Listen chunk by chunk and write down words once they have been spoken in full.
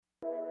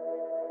In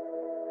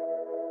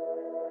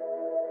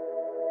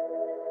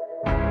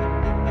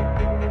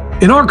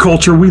our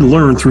culture, we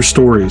learn through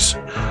stories.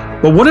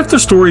 But what if the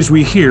stories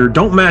we hear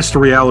don't match the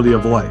reality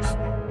of life?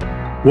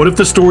 What if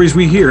the stories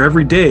we hear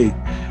every day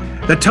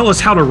that tell us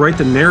how to write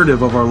the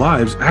narrative of our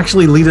lives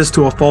actually lead us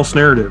to a false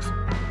narrative?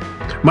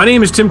 My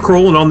name is Tim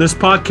Kroll, and on this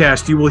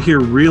podcast, you will hear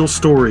real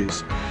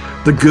stories.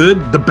 The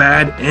good, the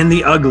bad, and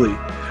the ugly.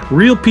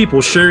 Real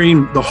people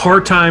sharing the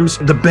hard times,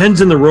 the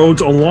bends in the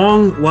roads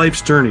along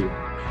life's journey.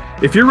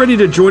 If you're ready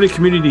to join a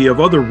community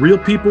of other real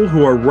people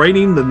who are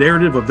writing the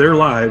narrative of their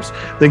lives,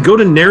 then go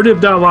to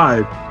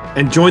narrative.live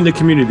and join the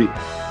community.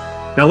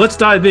 Now let's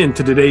dive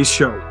into today's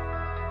show.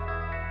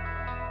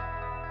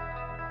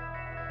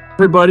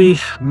 Everybody,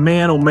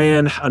 man, oh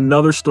man,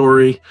 another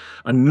story,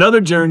 another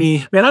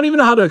journey. Man, I don't even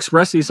know how to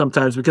express these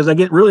sometimes because I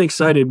get really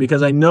excited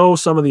because I know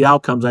some of the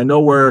outcomes. I know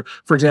where,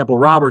 for example,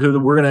 Robert, who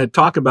we're going to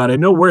talk about, I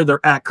know where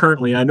they're at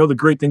currently. I know the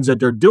great things that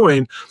they're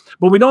doing,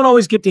 but we don't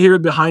always get to hear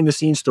behind the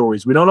scenes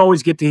stories. We don't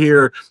always get to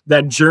hear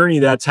that journey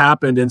that's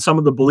happened and some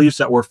of the beliefs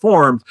that were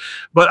formed.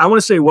 But I want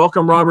to say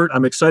welcome, Robert.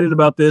 I'm excited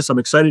about this. I'm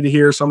excited to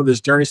hear some of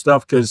this journey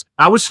stuff because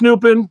I was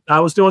snooping. I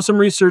was doing some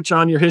research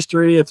on your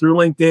history through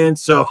LinkedIn.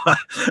 So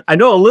I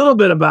know a little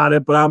bit about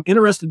it, but I'm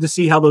interested to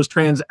see how those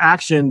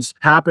transactions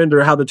happened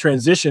or how the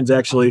transitions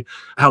actually,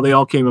 how they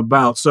all came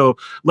about. So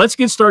let's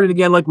get started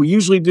again like we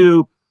usually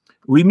do.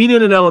 We meet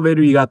in an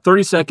elevator. You got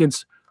 30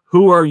 seconds.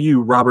 Who are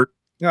you, Robert?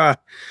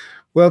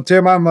 Well,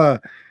 Tim, I'm a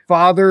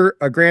father,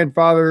 a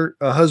grandfather,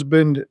 a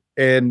husband,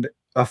 and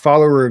a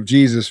follower of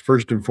Jesus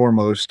first and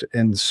foremost.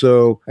 And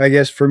so I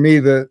guess for me,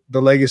 the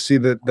legacy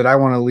that I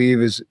want to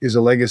leave is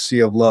a legacy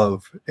of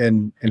love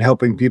and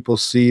helping people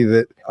see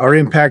that our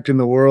impact in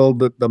the world,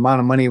 the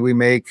amount of money we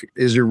make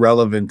is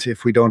irrelevant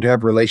if we don't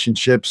have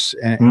relationships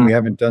and we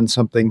haven't done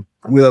something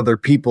with other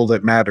people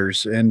that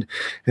matters. And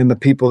the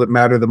people that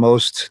matter the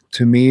most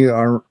to me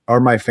are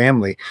my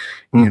family.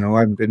 You know,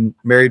 I've been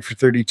married for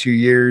 32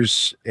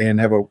 years and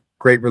have a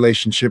great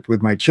relationship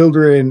with my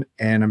children,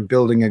 and I'm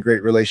building a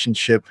great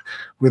relationship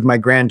with my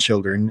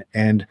grandchildren.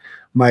 And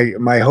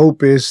my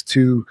hope is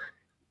to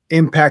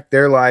impact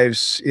their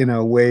lives in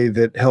a way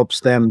that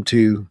helps them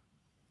to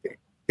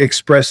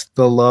express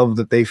the love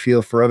that they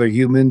feel for other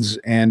humans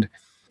and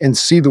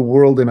see the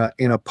world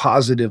in a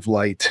positive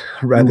light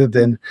rather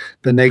than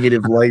the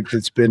negative light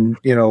that's been,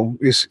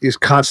 is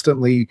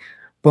constantly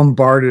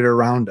bombarded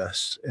around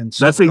us. And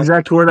so that's the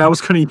exact word I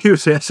was going to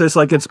use. It's just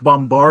like it's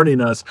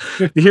bombarding us.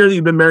 To hear that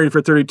you've been married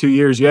for 32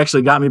 years, you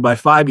actually got me by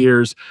 5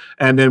 years.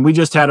 And then we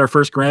just had our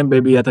first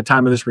grandbaby at the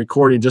time of this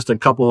recording just a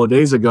couple of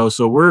days ago.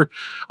 So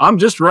I'm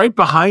just right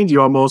behind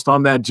you almost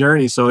on that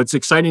journey. So it's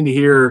exciting to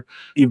hear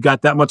you've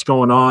got that much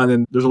going on,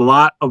 and there's a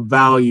lot of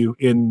value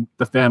in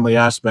the family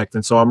aspect.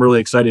 And so I'm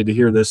really excited to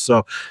hear this.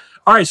 So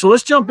all right, so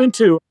let's jump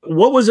into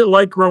what was it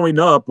like growing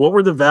up? What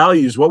were the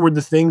values? What were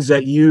the things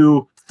that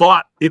you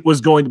thought it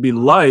was going to be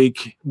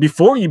like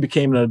before you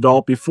became an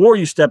adult, before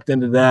you stepped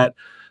into that?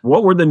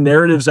 What were the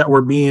narratives that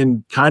were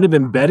being kind of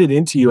embedded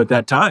into you at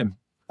that time?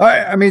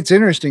 I mean, it's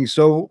interesting.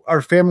 So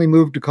our family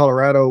moved to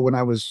Colorado when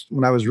I was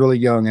really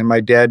young, and my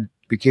dad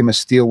became a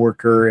steel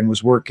worker and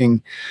was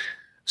working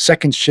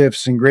second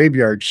shifts and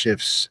graveyard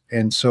shifts.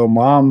 And so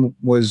mom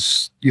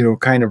was,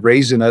 kind of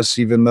raising us,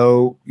 even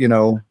though,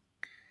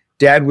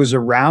 dad was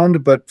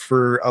around, but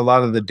for a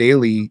lot of the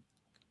daily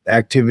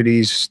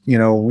activities,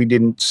 we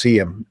didn't see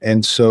him.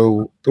 And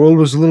so the world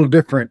was a little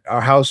different.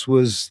 Our house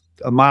was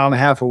a mile and a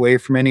half away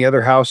from any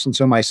other house. And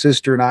so my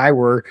sister and I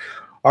were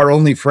our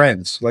only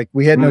friends. Like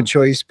we had no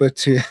choice but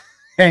to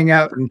hang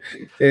out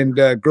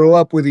and grow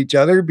up with each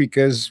other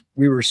because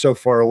we were so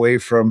far away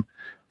from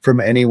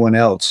anyone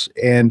else.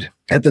 And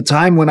at the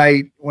time when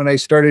I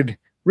started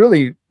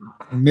really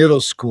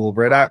middle school,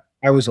 Brett,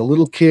 I was a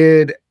little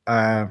kid.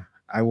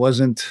 I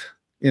wasn't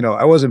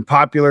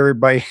popular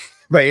by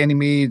any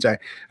means.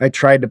 I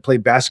tried to play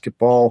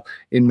basketball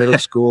in middle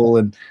school,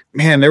 and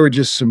man, there were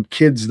just some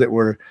kids that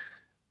were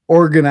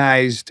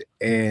organized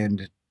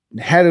and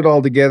had it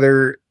all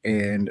together.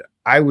 And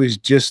I was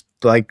just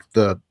like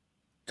the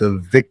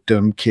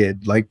victim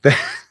kid. Like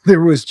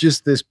there was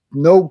just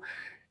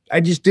I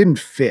just didn't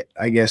fit,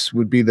 I guess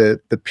would be the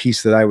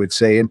piece that I would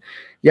say. And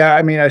yeah,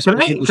 I mean,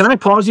 can I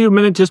pause you a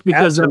minute just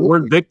because that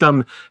word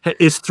victim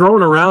is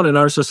thrown around in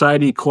our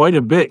society quite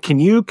a bit. Can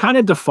you kind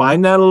of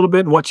define that a little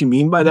bit and what you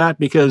mean by that?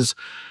 Because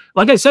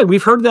like I said,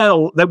 we've heard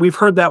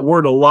that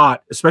word a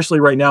lot, especially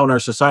right now in our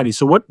society.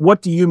 So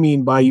what do you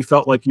mean by you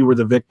felt like you were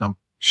the victim?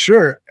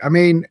 Sure. I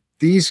mean,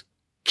 these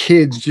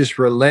kids just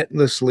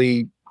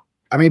relentlessly,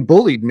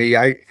 bullied me.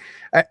 I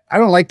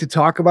don't like to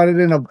talk about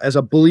it as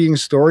a bullying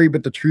story,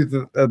 but the truth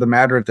of the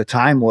matter at the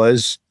time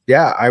was,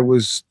 yeah,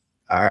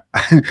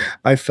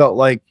 I felt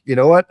like, you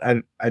know what?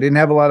 I didn't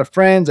have a lot of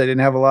friends. I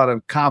didn't have a lot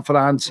of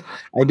confidants.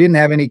 I didn't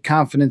have any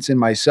confidence in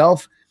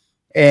myself.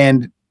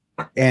 And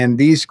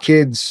these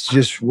kids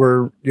just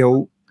were,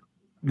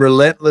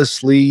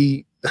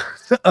 relentlessly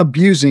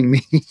abusing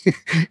me.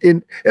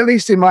 At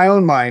least in my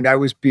own mind, I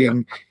was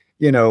being,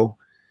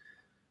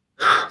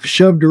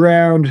 shoved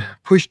around,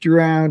 pushed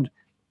around,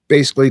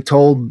 basically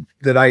told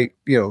that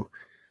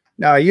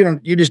no,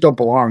 you just don't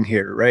belong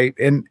here, right?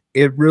 And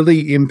it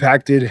really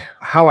impacted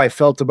how I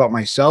felt about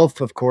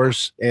myself, of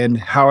course, and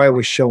how I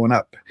was showing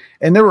up.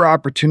 And there were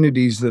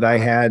opportunities that I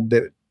had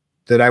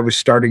that I was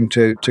starting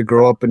to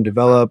grow up and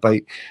develop.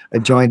 I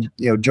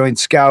joined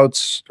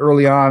scouts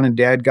early on, and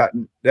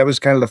that was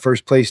kind of the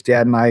first place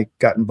dad and I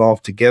got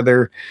involved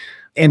together,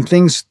 and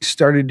things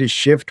started to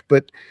shift.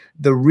 But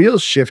the real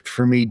shift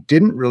for me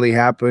didn't really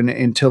happen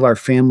until our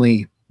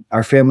family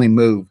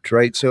moved,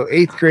 right? So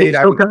eighth Hey, grade,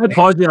 so can I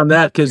pause you on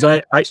that? Because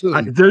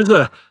absolutely.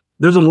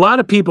 there's a lot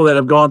of people that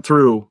have gone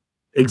through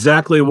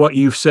exactly what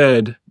you've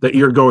said that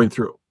you're going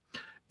through.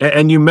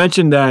 And you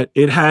mentioned that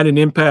it had an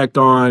impact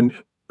on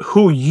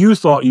who you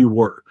thought you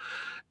were.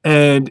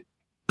 And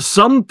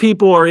some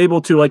people are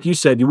able to, like you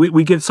said,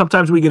 we get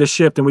sometimes we get a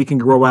shift and we can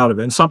grow out of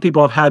it. And some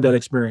people have had that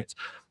experience,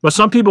 but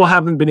some people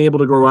haven't been able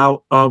to grow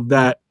out of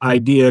that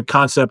idea,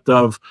 concept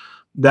of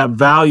that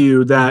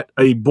value that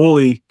a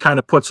bully kind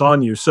of puts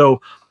on you. So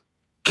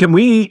can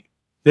we,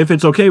 if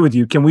it's okay with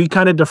you, can we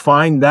kind of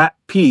define that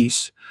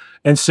piece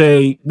and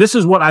say, this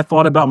is what I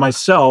thought about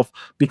myself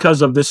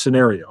because of this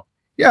scenario?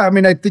 Yeah, I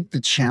mean, I think the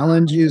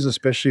challenge is,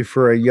 especially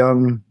for a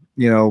young,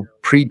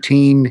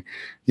 preteen,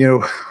 you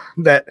know,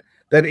 that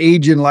that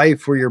age in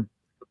life where your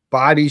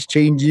body's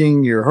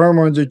changing, your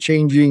hormones are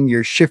changing,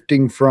 you're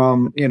shifting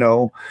from,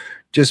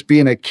 just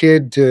being a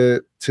kid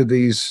to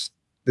this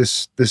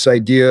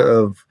idea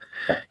of,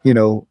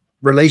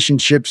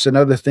 relationships and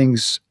other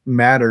things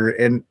matter.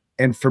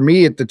 And for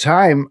me at the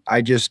time,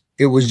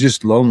 it was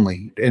just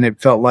lonely, and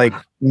it felt like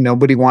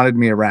nobody wanted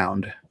me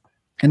around.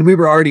 And we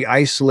were already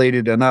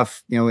isolated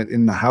enough,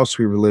 in the house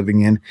we were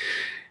living in.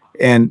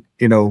 And,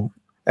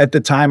 at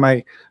the time,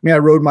 I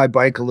rode my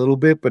bike a little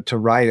bit, but to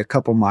ride a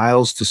couple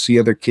miles to see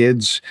other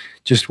kids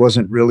just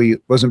wasn't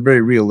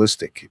very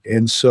realistic.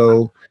 And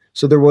so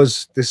there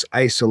was this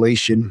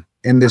isolation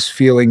and this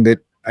feeling that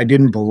I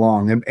didn't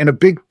belong. And a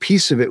big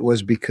piece of it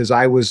was because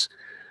I was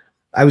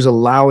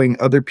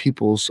allowing other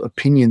people's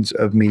opinions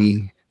of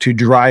me to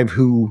drive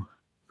who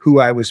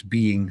I was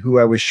being, who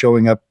I was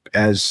showing up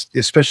as,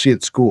 especially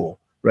at school,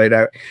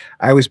 right?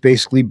 I was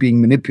basically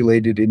being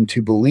manipulated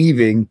into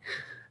believing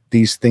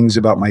these things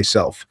about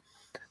myself.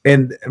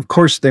 And of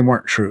course they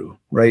weren't true,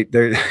 right?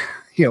 They're,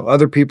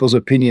 other people's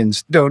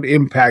opinions don't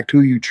impact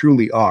who you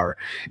truly are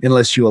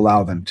unless you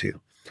allow them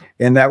to.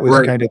 And that was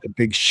Right. kind of the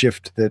big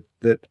shift that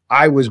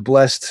I was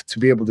blessed to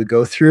be able to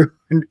go through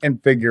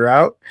and figure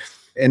out.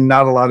 And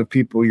not a lot of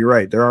people, you're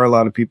right. There are a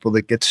lot of people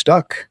that get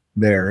stuck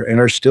there and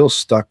are still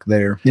stuck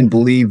there and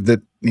believe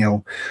that,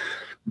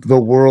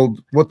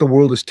 what the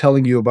world is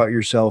telling you about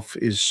yourself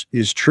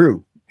is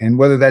true. And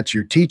whether that's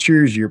your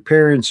teachers, your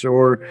parents,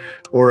 or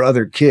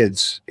other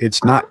kids,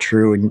 it's not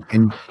true.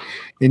 And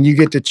you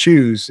get to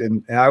choose.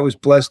 And I was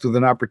blessed with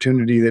an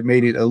opportunity that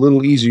made it a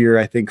little easier,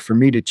 I think, for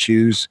me to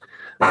choose.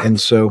 And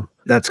so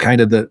that's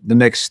kind of the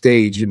next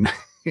stage. And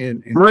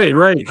Right,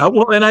 right.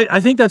 Well, and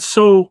I think that's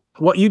so,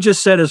 what you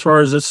just said as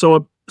far as it's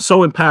so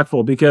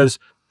impactful, because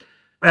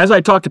as I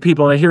talk to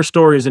people and I hear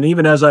stories, and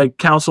even as I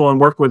counsel and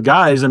work with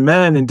guys and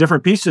men in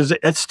different pieces,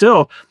 it's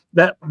still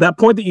that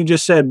point that you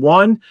just said.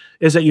 One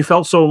is that you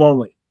felt so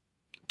lonely.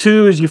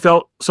 Two is you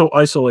felt so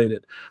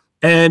isolated.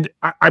 And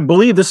I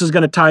believe this is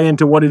going to tie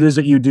into what it is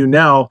that you do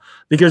now,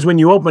 because when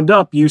you opened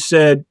up, you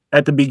said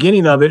at the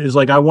beginning of it is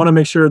like, I want to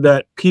make sure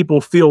that people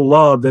feel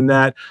loved, and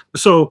that,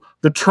 so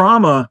the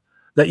trauma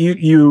that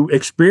you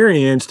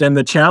experienced and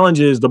the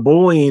challenges, the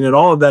bullying and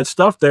all of that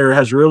stuff there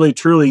has really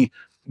truly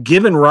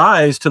given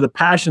rise to the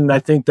passion, I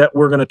think, that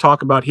we're going to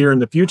talk about here in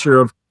the future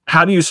of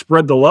how do you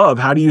spread the love?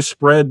 How do you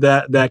spread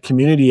that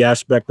community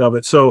aspect of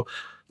it? So, all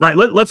right,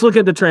 let's look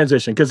at the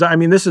transition, because I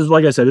mean, this is,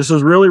 like I said, this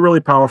is really, really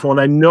powerful. And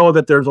I know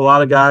that there's a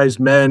lot of guys,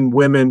 men,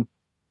 women,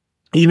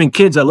 even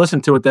kids that listen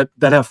to it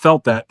that have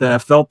felt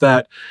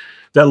that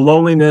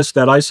loneliness,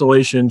 that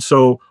isolation.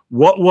 So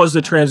what was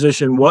the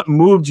transition? What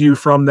moved you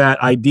from that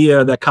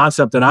idea, that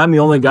concept that I'm the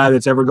only guy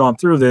that's ever gone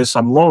through this,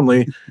 I'm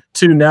lonely,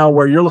 to now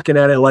where you're looking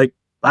at it like,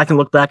 I can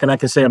look back and I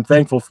can say I'm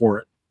thankful for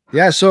it?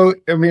 yeah, so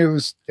I mean,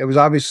 it was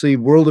obviously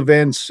world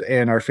events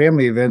and our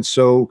family events.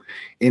 So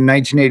in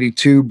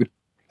 1982, but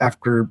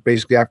after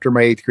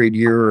my eighth grade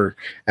year, or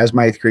as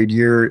my eighth grade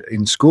year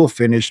in school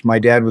finished, my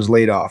dad was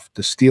laid off.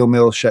 The steel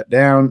mill shut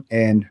down,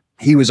 and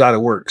he was out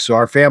of work. So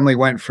our family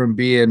went from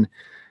being,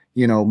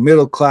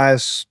 middle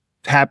class,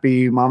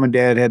 happy. Mom and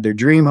dad had their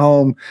dream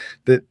home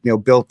that,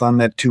 built on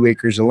that 2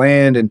 acres of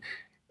land,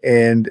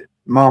 and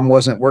mom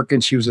wasn't working.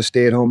 She was a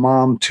stay-at-home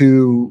mom.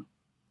 To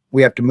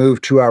we have to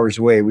move 2 hours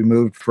away. We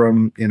moved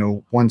from,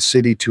 one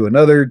city to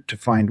another to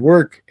find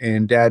work,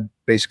 and dad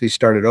basically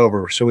started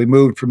over. So we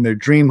moved from their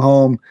dream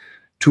home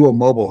to a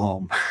mobile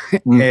home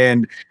Mm.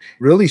 and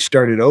really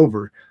started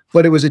over.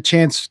 But it was a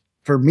chance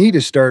for me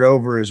to start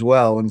over as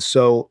well. And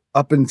so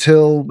up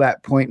until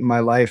that point in my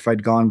life,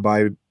 I'd gone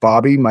by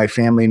Bobby. My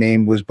family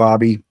name was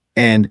Bobby.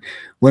 And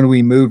when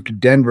we moved to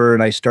Denver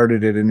and I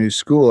started at a new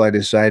school, I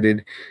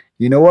decided,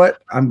 you know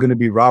what? I'm going to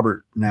be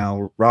Robert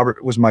now.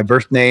 Robert was my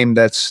birth name.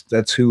 That's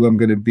who I'm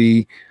going to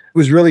be.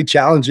 was really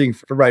challenging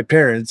for my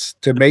parents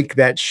to make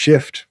that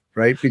shift,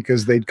 right?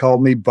 Because they'd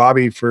called me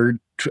Bobby for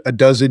a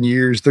dozen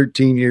years,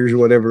 13 years, or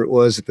whatever it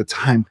was at the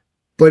time.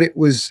 But it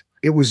was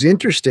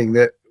interesting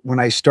that when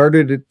I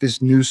started at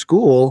this new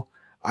school,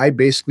 I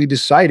basically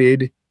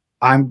decided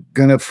I'm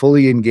going to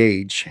fully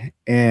engage.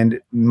 And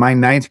my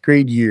ninth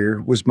grade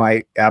year was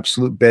my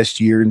absolute best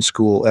year in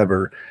school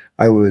ever.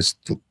 I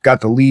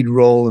got the lead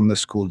role in the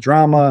school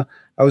drama.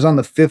 I was on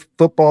the fifth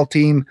football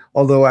team,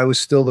 although I was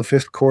still the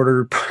fifth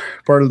quarter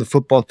part of the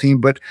football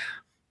team, but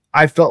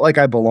I felt like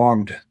I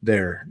belonged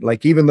there.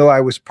 Like, even though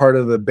I was part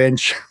of the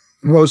bench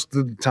most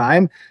of the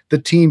time, the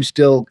team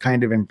still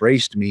kind of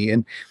embraced me.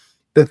 And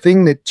the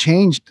thing that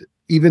changed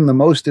even the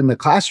most in the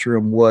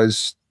classroom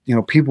was,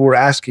 people were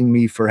asking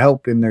me for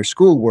help in their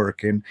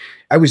schoolwork, and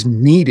I was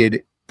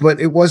needed, but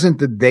it wasn't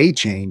that they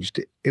changed.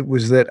 It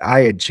was that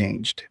I had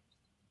changed.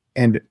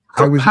 And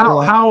I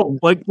was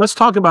like, let's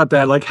talk about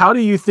that. Like, how do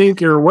you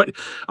think, or what,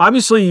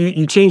 obviously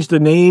you changed the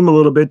name a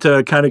little bit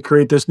to kind of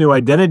create this new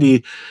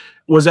identity.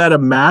 Was that a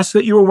mask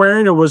that you were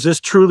wearing, or was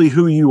this truly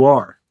who you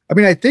are? I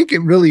mean, I think it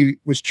really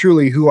was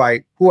truly who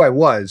I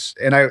was.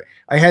 And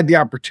I had the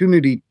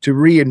opportunity to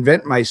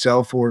reinvent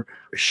myself or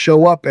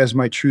show up as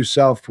my true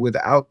self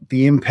without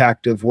the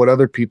impact of what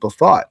other people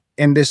thought.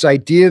 And this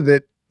idea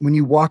that when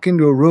you walk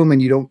into a room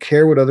and you don't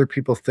care what other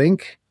people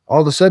think,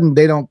 all of a sudden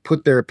they don't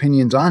put their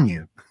opinions on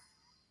you,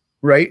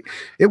 right?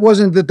 It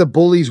wasn't that the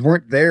bullies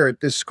weren't there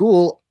at this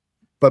school,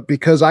 but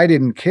because I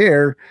didn't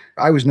care,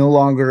 I was no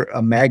longer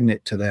a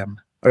magnet to them,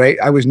 right?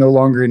 I was no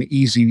longer an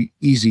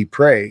easy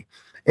prey.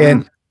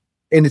 And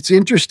it's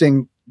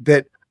interesting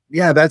that,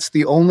 yeah, that's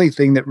the only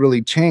thing that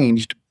really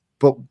changed.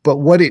 But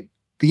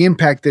the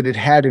impact that it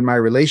had in my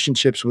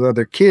relationships with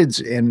other kids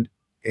and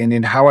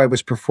in how I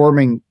was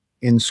performing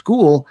in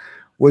school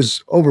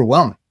was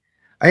overwhelming.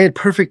 I had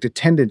perfect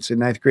attendance in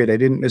ninth grade. I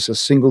didn't miss a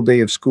single day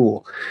of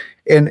school.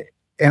 And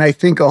I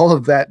think all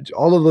of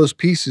those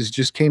pieces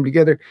just came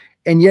together.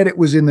 And yet it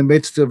was in the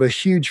midst of a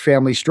huge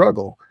family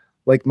struggle.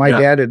 Like, my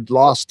dad had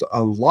lost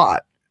a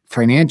lot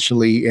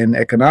financially and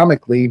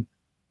economically.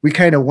 We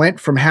kind of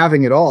went from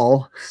having it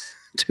all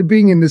to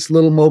being in this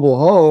little mobile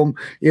home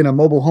in a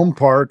mobile home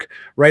park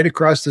right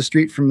across the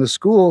street from the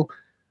school,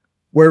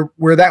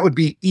 where that would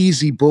be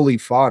easy bully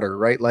fodder,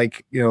 right?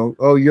 Like,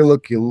 oh, you're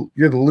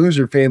the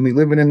loser family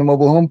living in the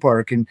mobile home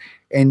park.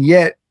 And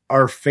yet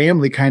our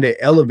family kind of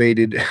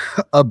elevated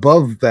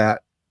above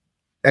that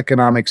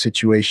economic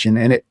situation.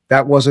 And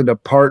that wasn't a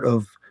part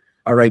of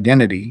our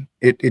identity.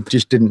 It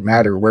just didn't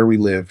matter where we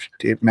lived.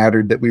 It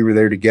mattered that we were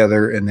there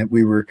together and that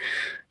we were,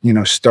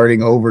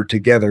 starting over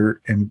together,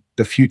 and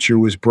the future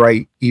was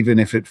bright, even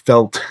if it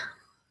felt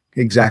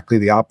exactly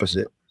the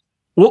opposite.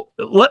 Well,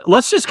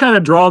 let's just kind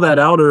of draw that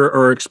out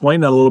or explain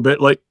that a little bit.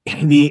 Like,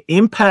 the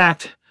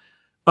impact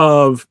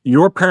of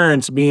your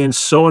parents being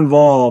so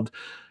involved,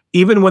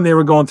 even when they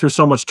were going through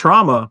so much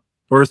trauma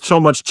or so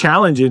much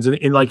challenges.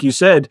 And like you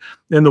said,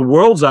 in the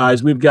world's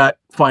eyes, we've got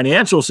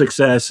financial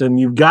success and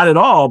you've got it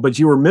all, but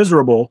you were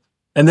miserable.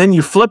 And then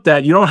you flip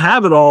that. You don't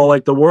have it all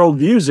like the world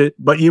views it,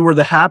 but you were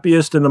the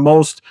happiest and the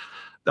most,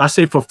 I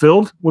say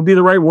fulfilled would be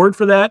the right word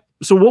for that.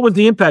 So what was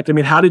the impact? I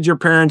mean, how did your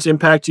parents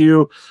impact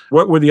you?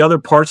 What were the other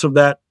parts of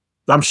that?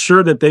 I'm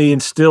sure that they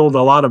instilled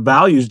a lot of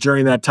values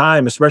during that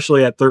time,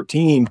 especially at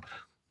 13,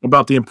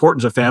 about the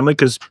importance of family,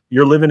 because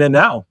you're living it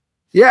now.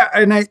 Yeah.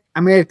 And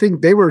I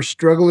think they were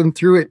struggling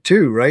through it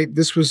too, right?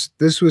 This was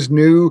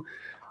new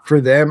for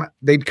them.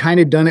 They'd kind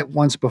of done it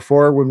once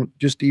before, when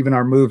just even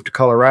our move to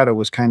Colorado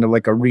was kind of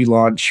like a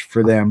relaunch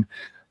for them.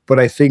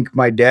 But I think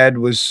my dad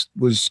was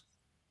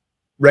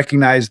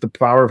recognized the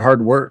power of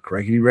hard work,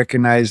 right? He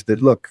recognized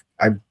that, look,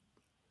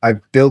 I've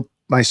built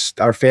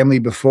our family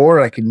before,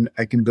 I can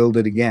build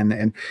it again.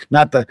 And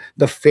not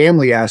the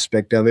family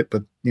aspect of it,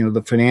 but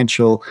the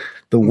financial,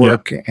 the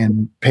work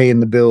and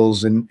paying the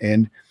bills.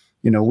 And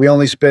we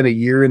only spent a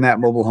year in that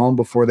mobile home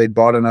before they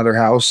bought another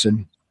house.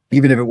 And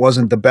even if it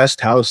wasn't the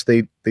best house,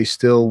 they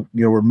still,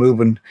 were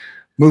moving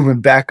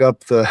back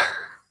up the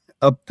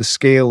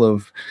scale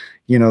of,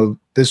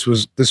 this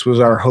was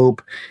our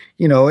hope,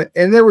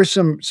 and there were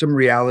some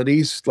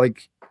realities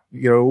like,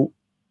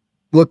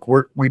 look,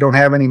 we don't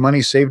have any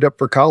money saved up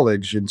for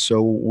college. And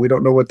so we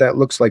don't know what that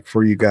looks like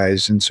for you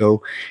guys. And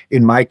so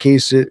in my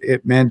case,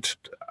 it meant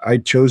I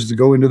chose to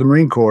go into the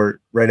Marine Corps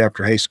right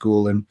after high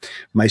school. And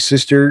my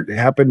sister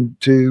happened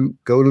to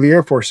go to the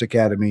Air Force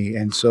Academy.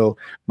 And so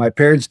my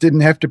parents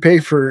didn't have to pay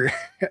for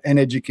an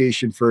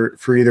education for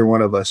either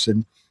one of us.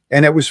 And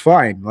it was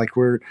fine. Like,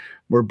 we're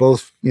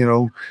both,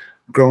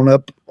 grown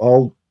up,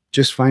 all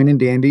just fine and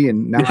dandy.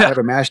 And now I have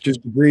a master's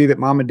degree that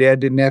mom and dad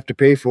didn't have to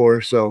pay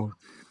for. So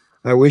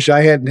I wish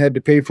I hadn't had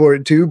to pay for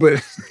it too,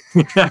 but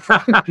now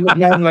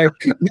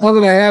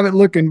that I have it,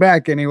 looking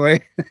back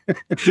anyway.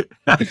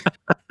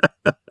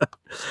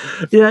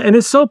 Yeah, and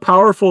it's so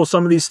powerful,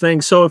 some of these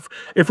things. So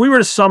if we were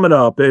to sum it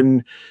up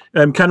and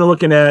kind of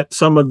looking at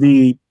some of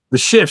the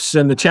shifts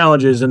and the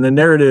challenges and the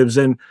narratives,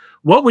 and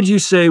what would you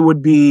say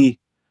would be,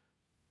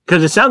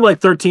 because it sounded like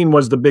 13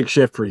 was the big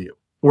shift for you,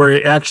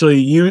 where actually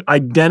you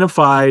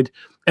identified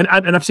and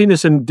I've seen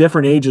this in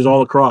different ages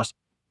all across.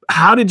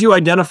 How did you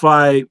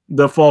identify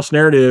the false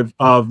narrative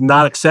of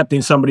not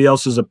accepting somebody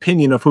else's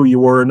opinion of who you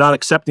were, not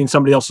accepting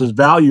somebody else's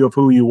value of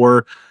who you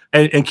were?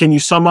 And can you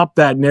sum up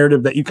that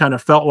narrative that you kind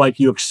of felt like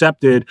you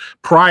accepted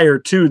prior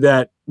to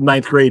that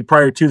ninth grade,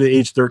 prior to the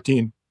age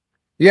 13?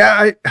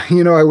 Yeah,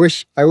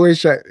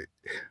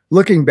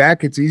 looking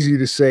back, it's easy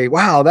to say,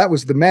 wow, that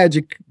was the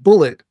magic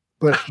bullet.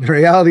 But the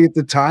reality at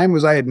the time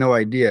was I had no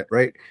idea,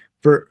 right?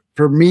 For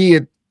me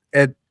at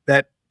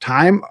that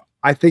time,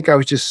 I think I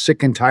was just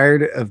sick and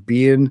tired of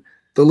being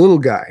the little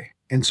guy.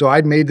 And so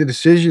I'd made the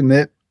decision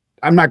that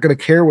I'm not going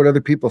to care what other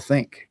people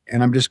think,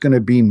 and I'm just going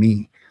to be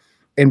me.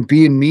 And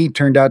being me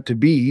turned out to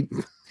be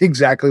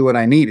exactly what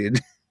I needed.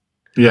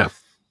 Yeah.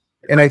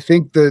 And I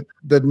think that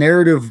the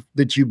narrative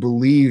that you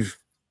believe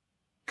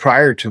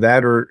prior to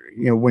that, or,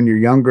 when you're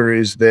younger,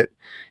 is that,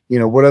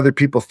 what other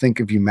people think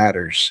of you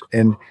matters,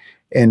 and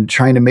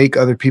trying to make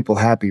other people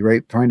happy,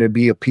 right? Trying to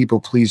be a people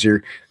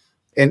pleaser.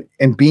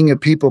 And being a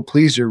people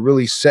pleaser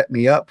really set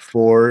me up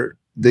for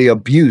the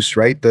abuse,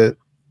 right?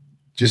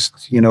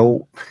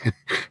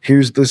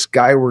 Here's this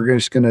guy we're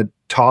just going to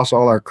toss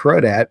all our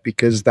crud at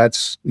because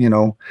that's,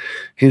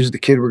 here's the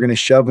kid we're going to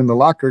shove in the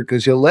locker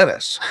because he'll let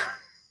us.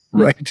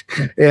 Right.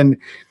 And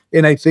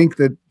I think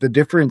that the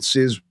difference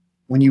is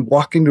when you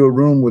walk into a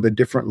room with a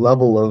different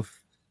level of,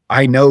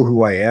 I know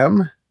who I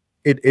am,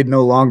 it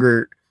no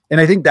longer, and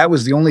I think that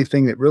was the only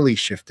thing that really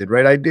shifted,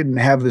 right? I didn't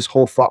have this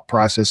whole thought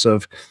process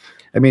of,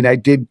 I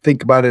did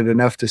think about it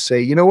enough to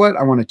say, you know what,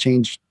 I want to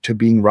change to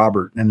being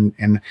Robert.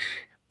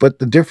 But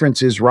the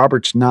difference is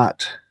Robert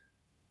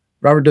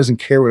doesn't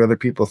care what other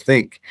people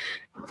think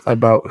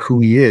about who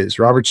he is.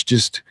 Robert's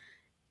just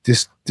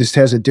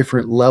has a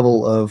different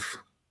level of,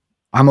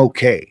 I'm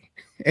okay.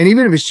 And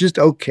even if it's just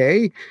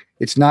okay,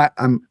 it's not,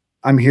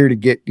 I'm here to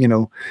get,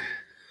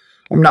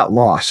 I'm not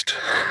lost.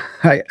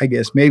 I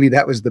guess maybe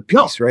that was the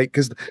piece, right?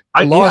 Because the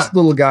lost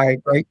little guy,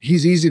 right?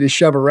 He's easy to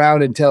shove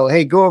around and tell,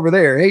 hey, go over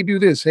there. Hey, do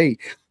this. Hey,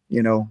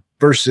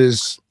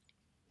 versus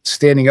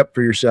standing up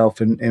for yourself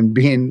and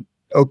being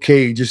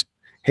okay. Just,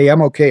 hey,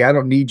 I'm okay. I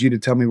don't need you to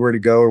tell me where to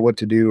go or what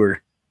to do,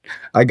 or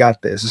I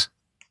got this.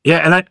 Yeah.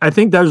 And I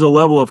think there's a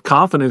level of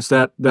confidence,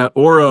 that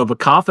aura of a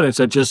confidence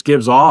that just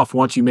gives off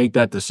once you make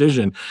that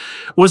decision.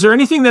 Was there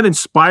anything that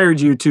inspired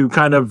you to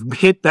kind of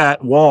hit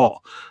that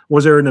wall?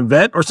 Was there an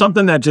event or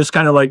something that just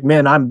kind of like,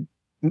 man,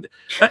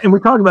 and we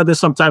talk about this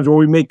sometimes where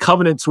we make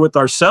covenants with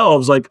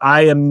ourselves, like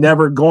I am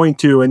never going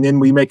to, and then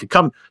we make a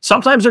covenant.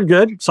 Sometimes they're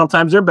good,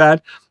 sometimes they're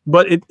bad,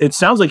 but it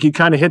sounds like you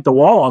kind of hit the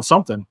wall on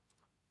something.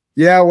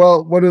 Yeah,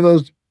 well, one of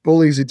those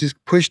bullies, it just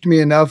pushed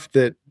me enough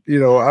that,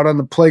 out on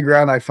the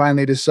playground, I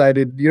finally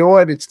decided, you know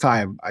what, it's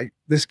time.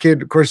 This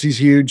kid, of course, he's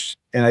huge.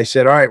 And I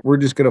said, all right, we're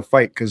just going to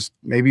fight because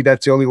maybe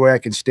that's the only way I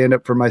can stand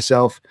up for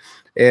myself.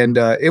 And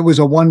it was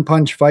a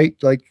one-punch fight.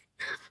 Like,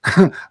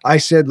 I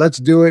said, let's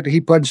do it. He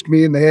punched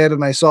me in the head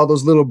and I saw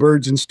those little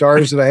birds and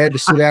stars and I had to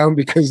sit down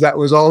because that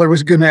was all that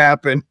was going to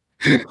happen.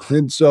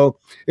 And so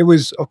it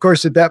was, of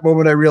course, at that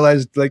moment I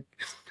realized, like,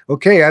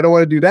 okay, I don't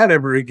want to do that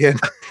ever again.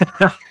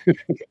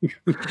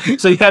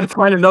 So you had to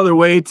find another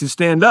way to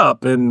stand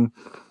up and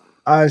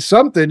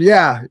something.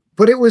 Yeah.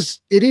 But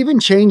it even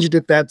changed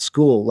at that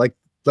school. Like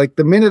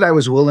the minute I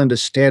was willing to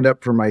stand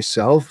up for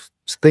myself,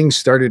 things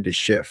started to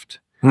shift.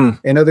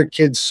 And other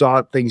kids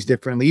saw things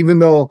differently, even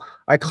though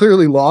I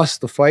clearly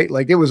lost the fight.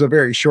 Like it was a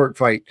very short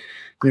fight,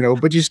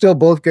 but you still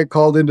both get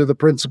called into the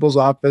principal's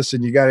office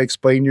and you got to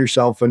explain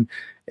yourself. And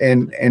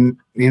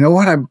you know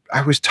what?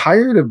 I was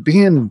tired of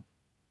being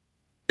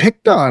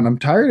picked on. I'm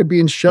tired of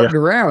being shoved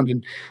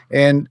around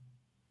and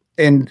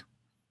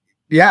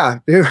yeah,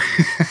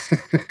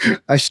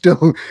 I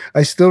still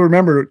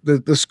remember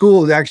the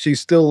school actually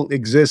still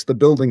exists. The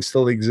building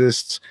still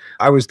exists.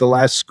 I was the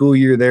last school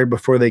year there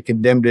before they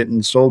condemned it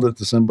and sold it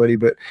to somebody,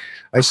 but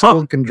I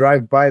still can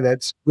drive by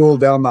that school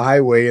down the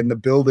highway, and the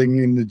building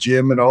and the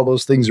gym and all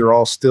those things are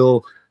all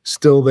still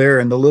there.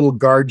 And the little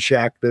guard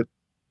shack that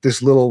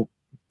this little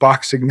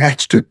boxing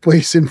match took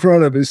place in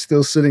front of is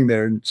still sitting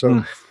there. And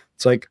so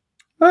it's like,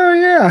 oh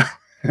yeah.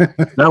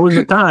 That was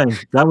the time.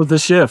 That was the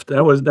shift.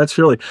 That's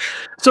really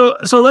so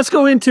let's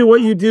go into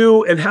what you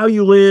do and how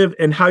you live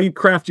and how you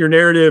craft your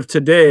narrative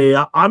today.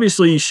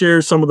 Obviously you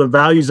share some of the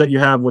values that you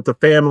have with the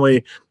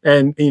family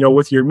and,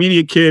 with your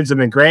immediate kids and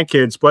then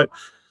grandkids, but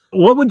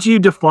what would you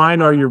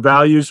define are your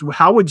values?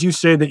 How would you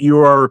say that you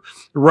are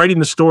writing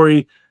the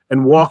story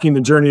and walking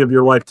the journey of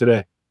your life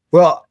today?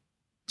 Well,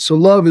 so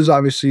love is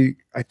obviously,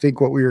 I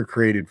think, what we were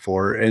created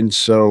for. And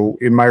so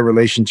in my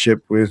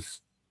relationship with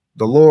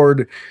the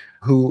Lord,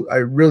 who I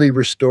really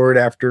restored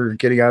after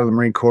getting out of the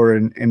Marine Corps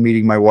and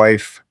meeting my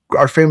wife.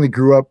 Our family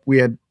grew up. We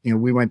had,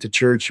 we went to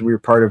church. We were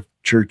part of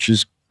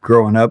churches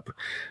growing up,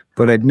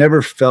 but I'd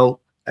never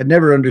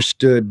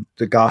understood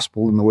the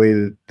gospel in the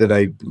way that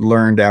I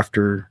learned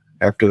after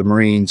the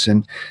Marines,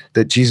 and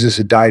that Jesus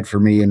had died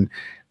for me and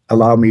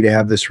allowed me to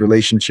have this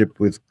relationship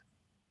with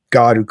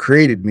God who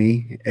created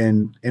me,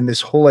 and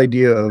this whole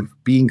idea of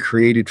being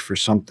created for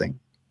something.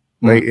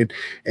 right?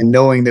 And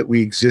knowing that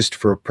we exist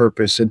for a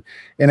purpose. And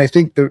I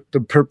think the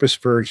purpose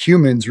for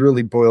humans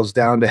really boils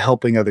down to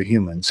helping other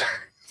humans.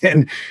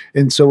 and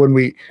and so when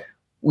we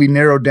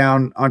narrow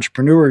down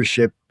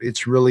entrepreneurship,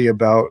 it's really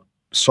about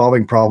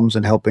solving problems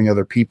and helping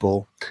other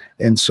people.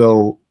 And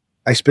so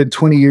I spent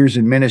 20 years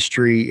in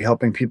ministry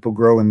helping people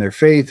grow in their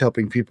faith,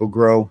 helping people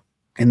grow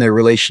in their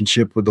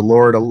relationship with the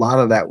Lord. A lot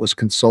of that was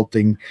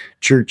consulting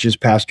churches,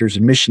 pastors,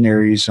 and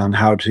missionaries on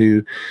how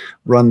to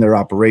run their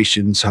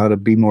operations, how to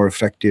be more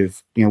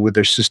effective, with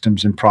their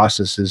systems and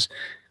processes.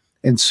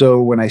 And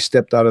so when I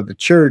stepped out of the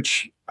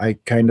church, I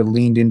kind of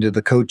leaned into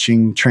the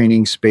coaching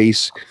training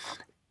space,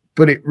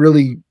 but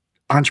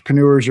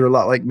entrepreneurs are a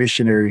lot like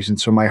missionaries.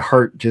 And so my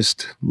heart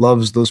just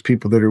loves those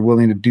people that are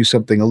willing to do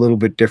something a little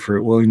bit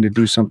different, willing to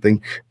do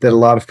something that a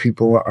lot of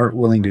people aren't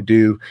willing to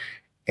do,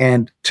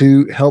 and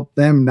to help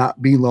them not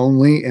be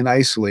lonely and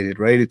isolated,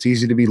 right? It's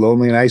easy to be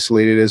lonely and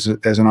isolated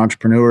as an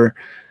entrepreneur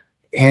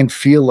and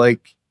feel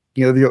like,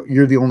 you're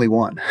the only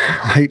one,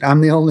 right?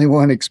 I'm the only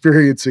one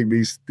experiencing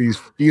these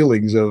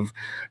feelings of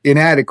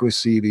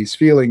inadequacy, these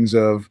feelings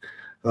of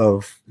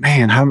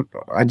man,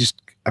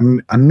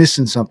 I'm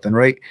missing something,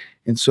 right?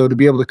 And so to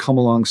be able to come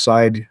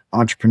alongside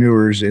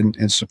entrepreneurs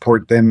and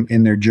support them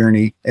in their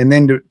journey, and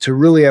then to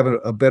really have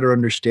a better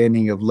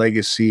understanding of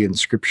legacy and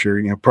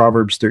scripture.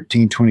 Proverbs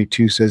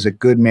 13:22 says, a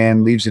good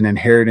man leaves an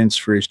inheritance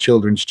for his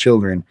children's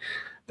children.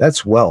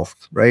 That's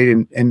wealth,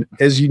 right? And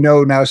as you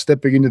know, now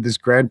stepping into this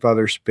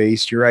grandfather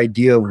space, your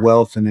idea of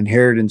wealth and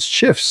inheritance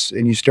shifts,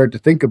 and you start to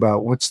think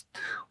about what's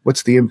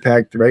the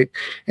impact, right?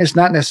 And it's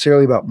not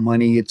necessarily about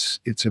money. It's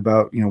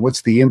about,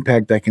 what's the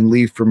impact I can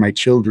leave for my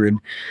children.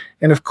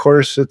 And of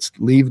course, it's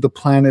leave the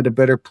planet a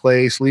better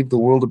place, leave the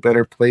world a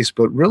better place.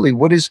 But really,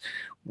 what is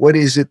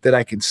it that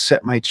I can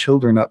set my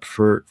children up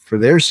for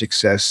their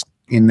success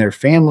in their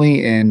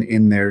family and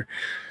in their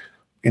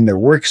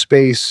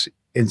workspace?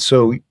 And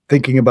so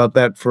thinking about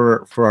that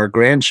for our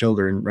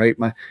grandchildren, right?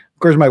 Of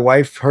course, my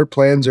wife, her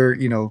plans are,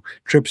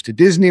 trips to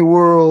Disney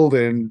World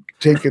and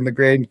taking the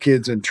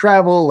grandkids and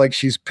travel. Like,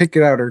 she's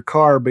picking out her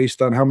car based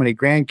on how many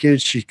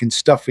grandkids she can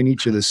stuff in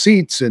each of the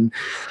seats. And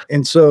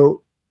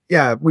so,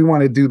 yeah, we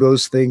want to do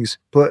those things.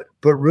 But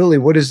really,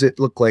 what does it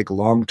look like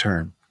long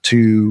term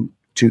to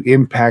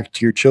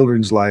impact your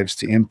children's lives,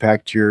 to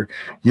impact your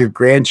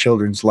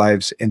grandchildren's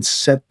lives, and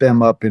set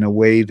them up in a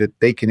way that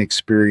they can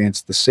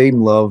experience the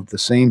same love, the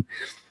same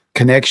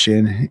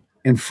connection,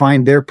 and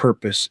find their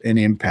purpose and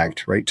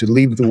impact, right? To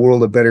leave the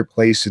world a better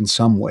place in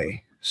some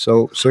way.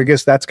 So I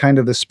guess that's kind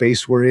of the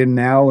space we're in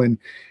now, and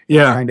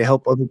trying to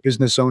help other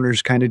business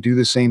owners kind of do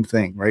the same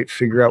thing, right?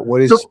 Figure out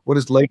what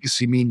does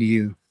legacy mean to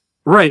you?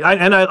 Right.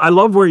 I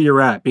love where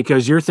you're at,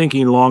 because you're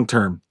thinking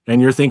long-term and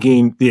you're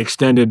thinking the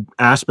extended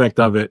aspect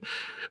of it.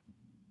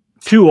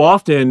 Too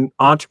often,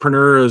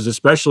 entrepreneurs,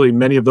 especially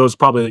many of those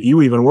probably that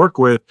you even work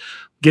with,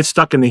 get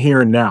stuck in the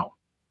here and now.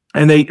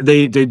 And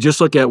they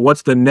just look at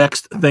what's the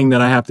next thing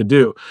that I have to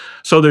do.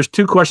 So there's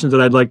two questions that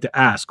I'd like to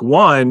ask.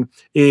 One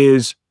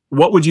is,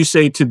 what would you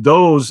say to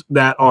those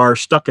that are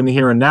stuck in the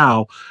here and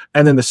now?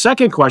 And then the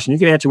second question, you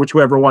can answer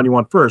whichever one you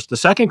want first. The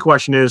second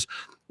question is,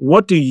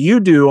 what do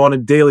you do on a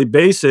daily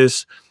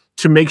basis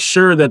to make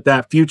sure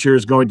that future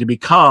is going to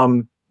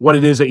become what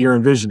it is that you're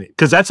envisioning?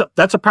 Because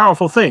that's a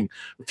powerful thing.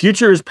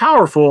 Future is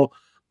powerful,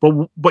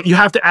 but you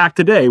have to act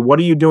today. What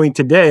are you doing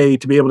today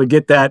to be able to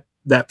get that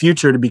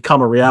future to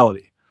become a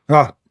reality?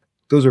 Oh,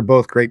 those are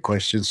both great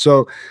questions.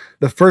 So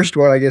the first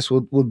one, I guess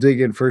we'll dig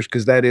in first,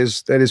 because that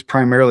is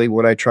primarily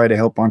what I try to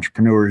help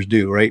entrepreneurs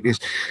do, right? Is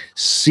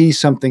see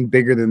something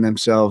bigger than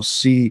themselves,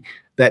 see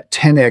that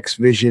 10x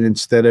vision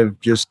instead of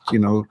just,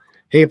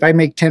 hey, if I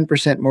make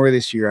 10% more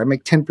this year, I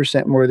make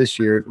 10% more this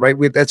year, right?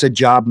 That's a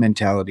job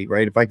mentality,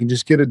 right? If I can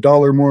just get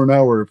 $1 more an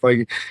hour,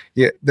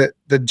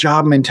 the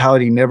job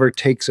mentality never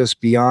takes us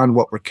beyond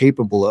what we're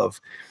capable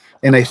of.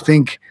 And I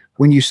think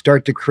when you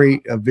start to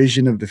create a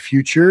vision of the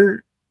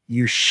future,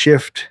 you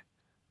shift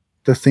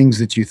the things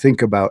that you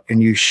think about,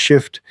 and you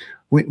shift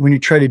when you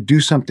try to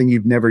do something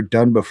you've never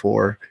done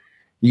before,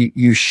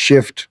 you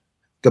shift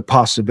the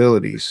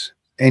possibilities,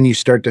 and you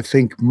start to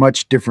think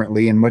much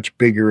differently and much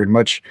bigger,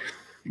 and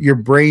your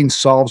brain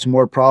solves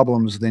more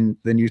problems than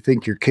you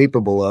think you're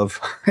capable of.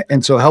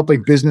 And so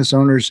helping business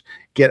owners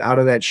get out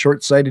of that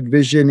short-sighted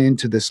vision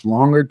into this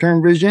longer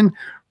term vision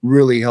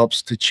really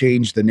helps to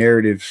change the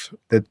narrative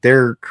that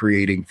they're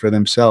creating for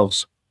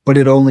themselves. But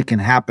it only can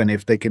happen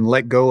if they can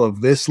let go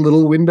of this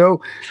little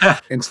window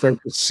and start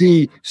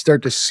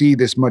to see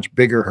this much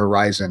bigger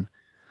horizon.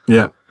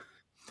 Yeah.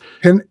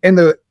 And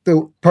the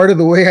part of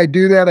the way I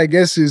do that, I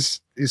guess, is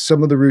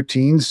some of the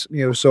routines.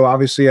 So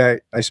obviously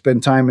I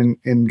spend time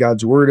in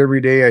God's word every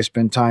day. I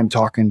spend time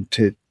talking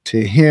to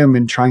him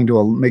and trying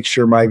to make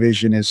sure my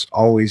vision is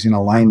always in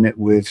alignment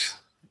with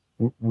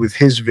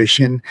his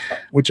vision,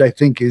 which I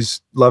think is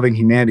loving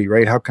humanity,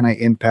 right? How can I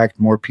impact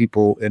more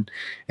people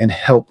and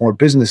help more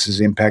businesses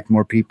impact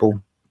more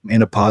people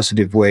in a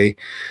positive way?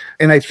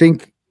 And I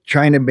think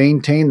trying to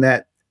maintain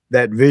that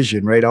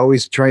vision, right?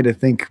 Always trying to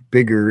think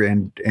bigger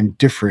and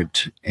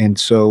different. And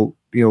so,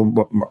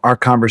 our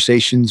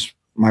conversations,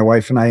 my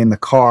wife and I in the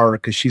car,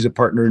 because she's a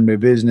partner in my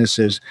business,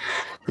 is,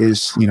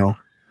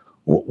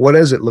 what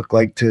does it look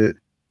like to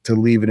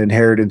leave an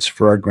inheritance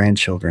for our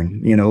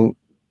grandchildren?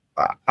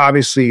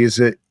 Obviously,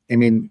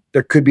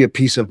 there could be a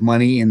piece of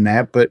money in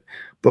that, but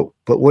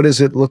what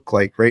does it look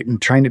like, right?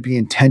 And trying to be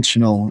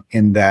intentional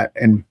in that.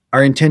 And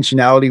our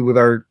intentionality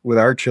with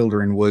our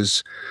children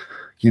was,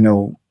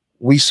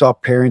 we saw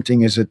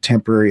parenting as a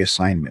temporary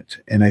assignment.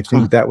 And I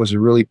think that was a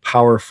really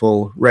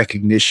powerful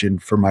recognition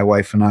for my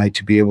wife and I,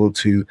 to be able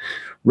to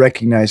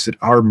recognize that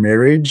our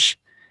marriage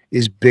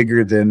is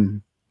bigger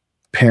than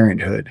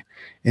parenthood.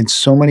 And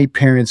so many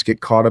parents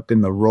get caught up in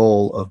the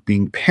role of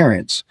being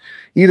parents.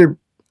 Either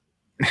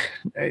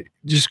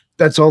just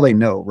that's all they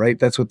know, right?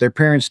 That's what their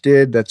parents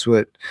did. That's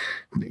what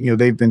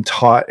they've been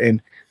taught.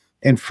 And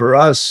for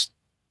us,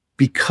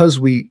 because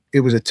it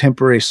was a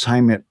temporary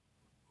assignment,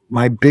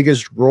 my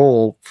biggest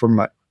role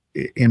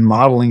in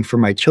modeling for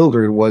my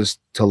children was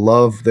to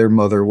love their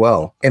mother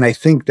well. And I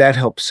think that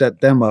helped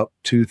set them up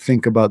to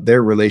think about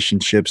their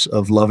relationships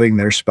of loving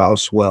their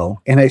spouse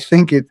well. And I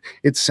think it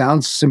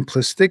sounds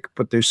simplistic,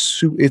 but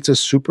it's a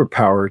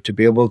superpower to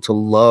be able to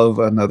love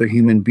another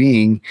human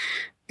being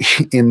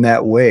in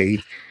that way,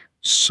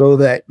 so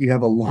that you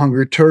have a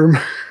longer term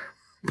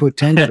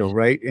potential,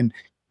 right? And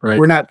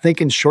we're not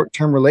thinking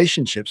short-term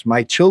relationships.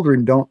 My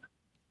children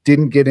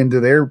didn't get into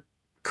their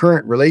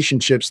current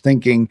relationships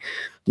thinking,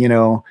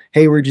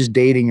 hey, we're just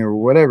dating or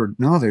whatever.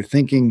 No, they're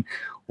thinking,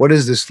 what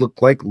does this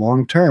look like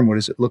long term? What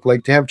does it look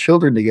like to have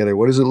children together?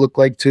 What does it look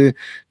like to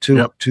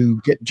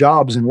get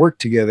jobs and work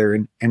together?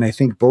 And I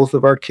think both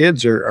of our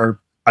kids are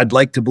I'd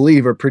like to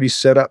believe, are pretty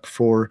set up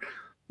for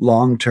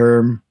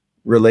long-term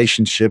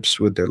relationships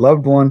with their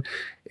loved one,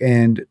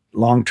 and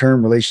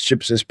long-term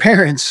relationships as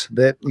parents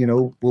that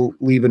will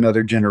leave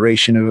another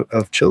generation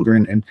of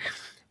children.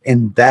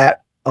 And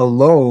that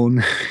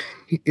alone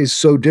is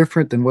so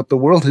different than what the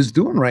world is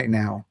doing right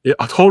now. Yeah,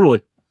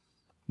 totally.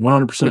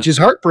 100%. Which is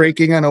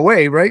heartbreaking in a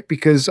way, right?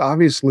 Because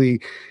obviously,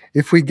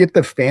 if we get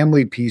the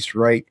family piece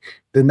right,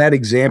 then that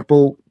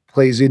example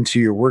plays into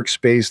your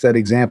workspace. That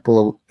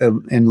example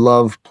and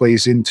love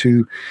plays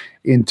into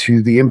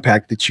the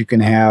impact that you can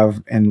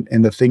have, and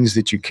the things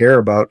that you care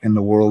about in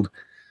the world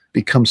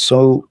become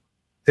so.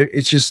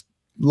 It's just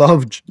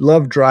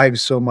love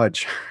drives so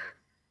much.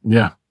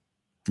 Yeah.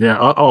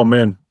 Yeah. Oh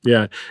man.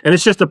 Yeah. And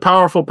it's just a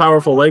powerful,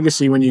 powerful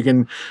legacy when you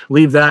can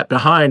leave that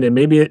behind. And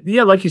maybe,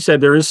 like you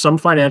said, there is some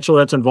financial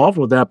that's involved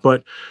with that,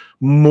 but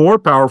more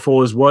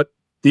powerful is what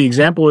the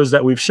example is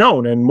that we've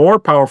shown, and more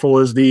powerful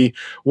is the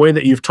way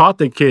that you've taught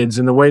the kids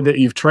and the way that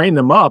you've trained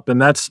them up.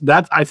 And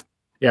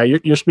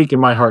you're speaking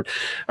my heart.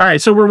 All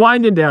right. So we're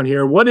winding down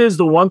here. What is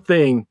the one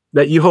thing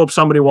that you hope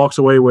somebody walks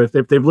away with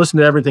if they've listened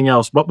to everything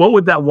else? But what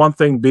would that one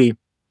thing be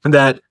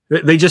that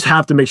they just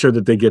have to make sure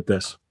that they get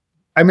this?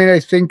 I mean, I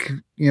think,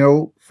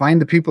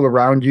 find the people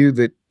around you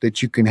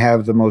that you can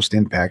have the most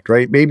impact,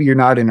 right? Maybe you're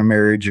not in a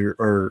marriage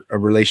or a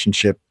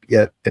relationship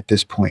yet at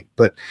this point,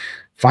 but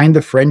find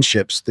the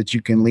friendships that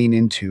you can lean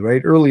into,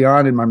 right? Early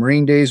on in my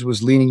Marine days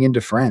was leaning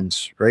into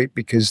friends, right?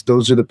 Because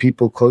those are the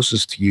people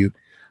closest to you.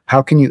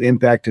 How can you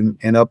impact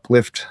and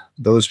uplift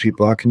those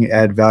people? How can you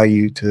add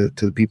value to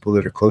the people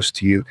that are close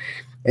to you?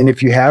 And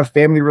if you have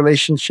family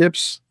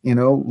relationships,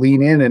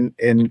 lean in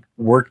and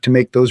work to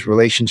make those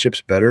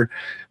relationships better,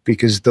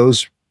 because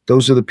those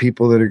are the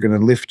people that are going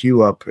to lift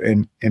you up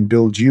and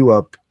build you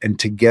up. And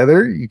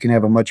together you can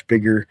have a much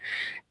bigger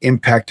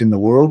impact in the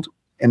world.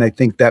 And I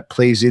think that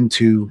plays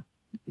into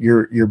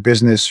your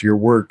business, your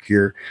work,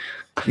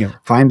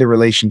 find the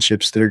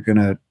relationships that are going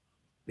to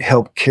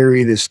help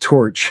carry this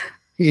torch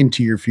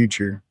into your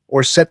future,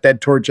 or set that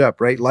torch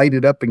up, right? Light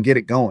it up and get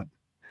it going.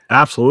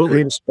 Absolutely.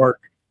 Create a spark.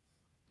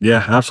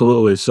 Yeah,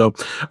 absolutely. So,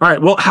 all right.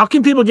 Well, how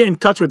can people get in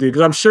touch with you?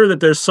 Because I'm sure that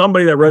there's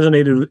somebody that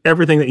resonated with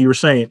everything that you were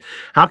saying.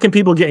 How can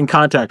people get in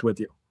contact with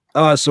you?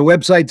 So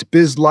website's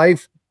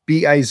BizLife,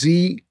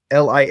 BIZLIFE.coach,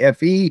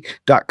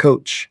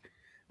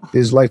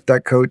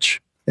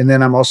 BizLife.coach. And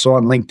then I'm also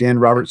on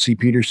LinkedIn, Robert C.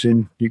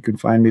 Peterson. You can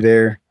find me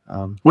there.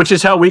 Which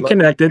is how we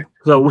connected.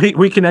 So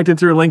we connected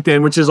through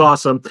LinkedIn, which is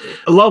awesome.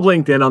 I love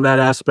LinkedIn on that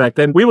aspect.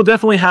 And we will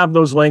definitely have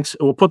those links.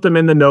 We'll put them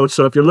in the notes.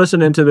 So if you're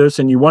listening to this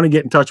and you want to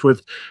get in touch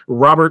with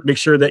Robert, make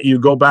sure that you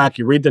go back,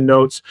 you read the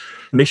notes,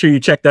 make sure you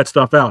check that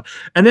stuff out.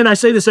 And then I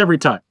say this every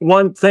time.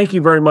 One, thank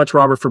you very much,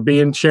 Robert, for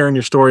sharing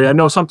your story. I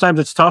know sometimes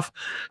it's tough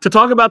to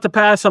talk about the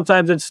past.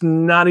 Sometimes it's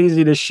not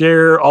easy to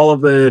share all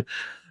of the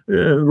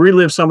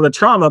relive some of the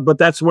trauma, but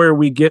that's where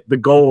we get the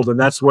gold, and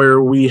that's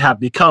where we have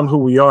become who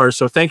we are.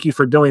 So thank you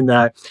for doing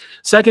that.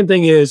 Second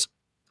thing is,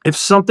 if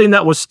something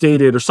that was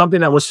stated or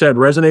something that was said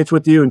resonates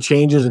with you and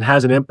changes and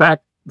has an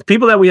impact, the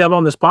people that we have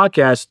on this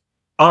podcast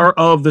are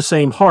of the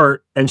same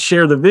heart and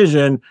share the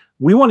vision.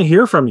 We want to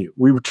hear from you.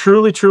 We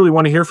truly, truly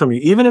want to hear from you.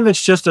 Even if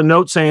it's just a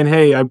note saying,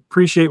 hey, I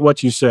appreciate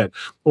what you said,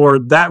 or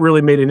that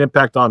really made an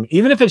impact on me.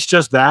 Even if it's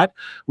just that,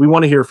 we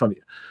want to hear from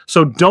you.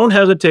 So don't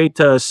hesitate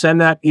to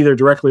send that either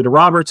directly to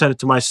Robert, send it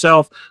to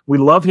myself. We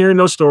love hearing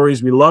those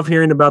stories. We love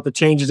hearing about the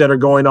changes that are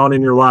going on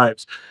in your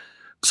lives.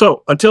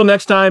 So until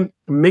next time,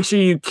 make sure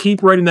you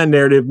keep writing that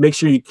narrative. Make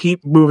sure you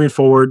keep moving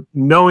forward,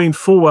 knowing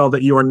full well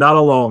that you are not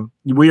alone.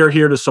 We are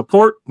here to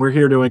support. We're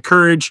here to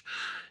encourage.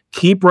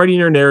 Keep writing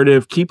your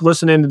narrative. Keep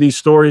listening to these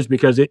stories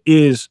because it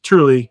is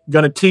truly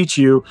going to teach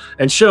you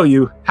and show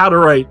you how to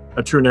write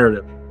a true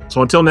narrative.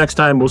 So until next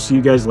time, we'll see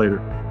you guys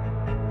later.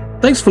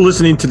 Thanks for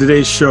listening to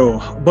today's show.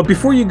 But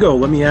before you go,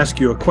 let me ask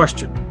you a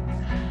question.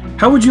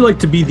 How would you like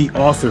to be the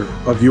author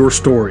of your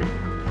story?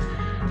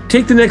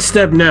 Take the next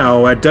step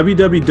now at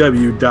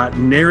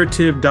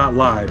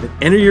www.narrative.live and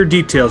enter your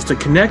details to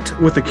connect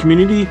with a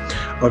community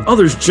of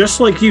others just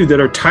like you that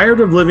are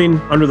tired of living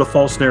under the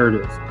false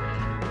narrative.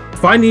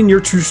 Finding your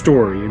true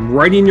story and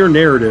writing your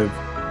narrative,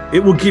 it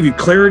will give you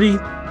clarity,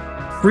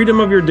 freedom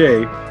of your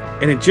day,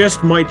 and it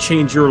just might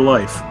change your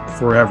life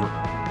forever.